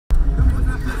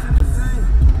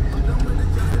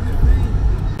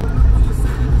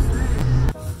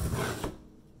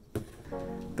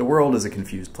world is a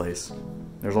confused place.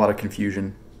 There's a lot of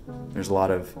confusion. There's a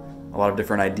lot of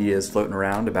different ideas floating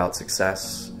around about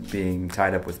success being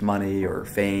tied up with money or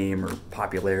fame or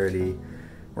popularity,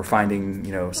 or finding,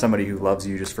 you know, somebody who loves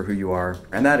you just for who you are.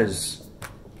 And that is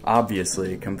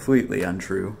obviously completely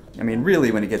untrue. I mean,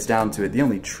 really, when it gets down to it, the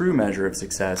only true measure of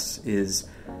success is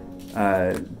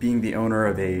being the owner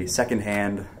of a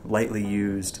secondhand, lightly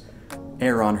used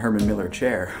Herman Miller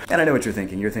chair. And I know what you're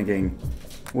thinking. You're thinking,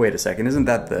 wait a second, isn't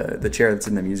that the chair that's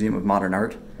in the Museum of Modern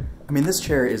Art? I mean, this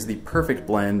chair is the perfect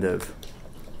blend of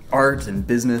art and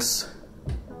business,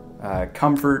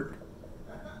 comfort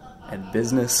and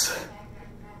business.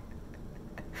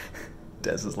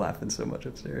 Des is laughing so much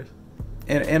upstairs.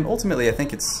 And ultimately, I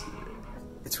think it's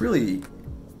really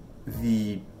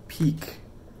the peak.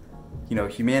 You know,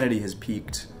 humanity has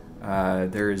peaked.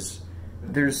 There's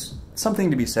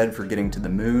something to be said for getting to the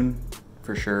moon,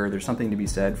 for sure. There's something to be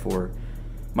said for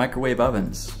microwave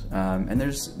ovens, and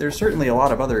there's certainly a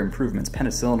lot of other improvements.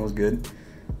 Penicillin was good,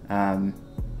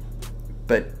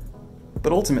 but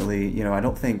ultimately, you know, I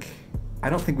don't think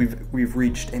we've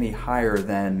reached any higher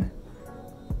than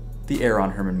the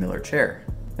Herman Miller chair.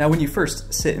 Now, when you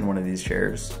first sit in one of these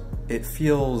chairs, it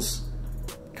feels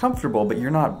comfortable, but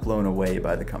you're not blown away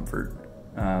by the comfort.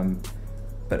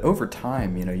 But over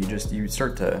time, you know, you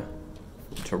start to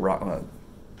rock.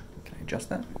 Can I adjust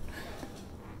that?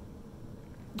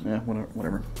 Yeah,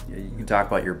 whatever. Yeah, you can talk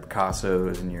about your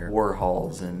Picassos and your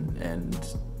Warhols and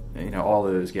you know, all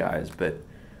those guys, but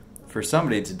for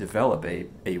somebody to develop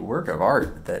a work of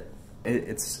art that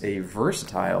it's a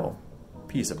versatile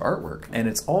piece of artwork, and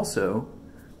it's also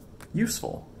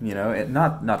useful, you know, and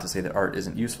not to say that art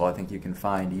isn't useful. I think you can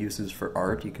find uses for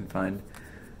art. You can find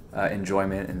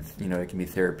enjoyment, and, you know, it can be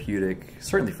therapeutic,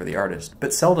 certainly for the artist.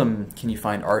 But seldom can you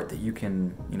find art that you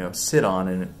can, you know, sit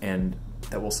on and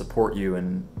that will support you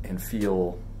and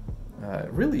feel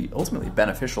really ultimately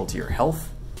beneficial to your health,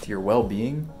 to your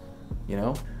well-being. You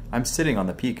know, I'm sitting on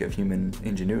the peak of human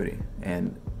ingenuity,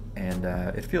 and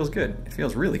it feels good. It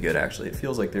feels really good, actually. It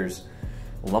feels like there's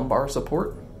lumbar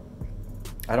support.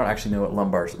 I don't actually know what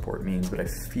lumbar support means, but I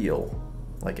feel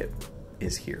like it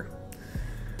is here.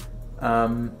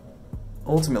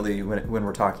 Ultimately, when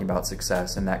we're talking about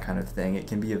success and that kind of thing, it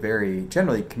can be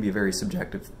generally can be a very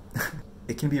subjective,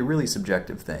 it can be a really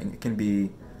subjective thing. It can be,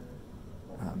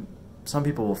 some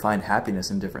people will find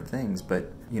happiness in different things,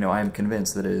 but, you know, I am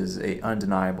convinced that it is an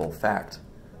undeniable fact,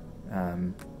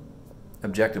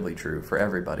 objectively true for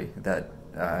everybody, that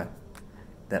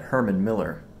Herman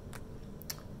Miller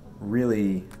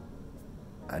really,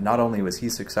 not only was he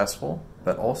successful,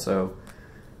 but also,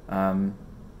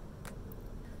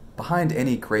 behind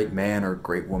any great man or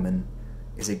great woman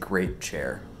is a great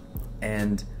chair.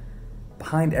 And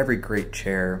behind every great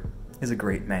chair is a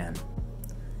great man.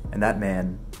 And that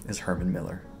man is Herman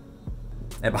Miller.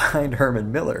 And behind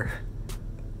Herman Miller,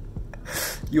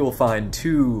 you will find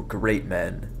two great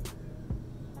men,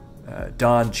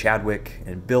 Don Chadwick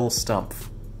and Bill Stumpf.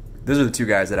 Those are the two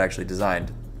guys that actually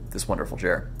designed this wonderful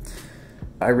chair.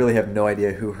 I really have no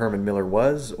idea who Herman Miller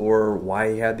was or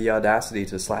why he had the audacity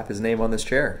to slap his name on this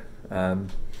chair.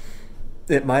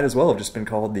 It might as well have just been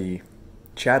called the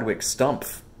Chadwick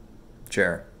Stumpf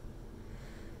chair.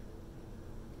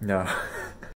 No.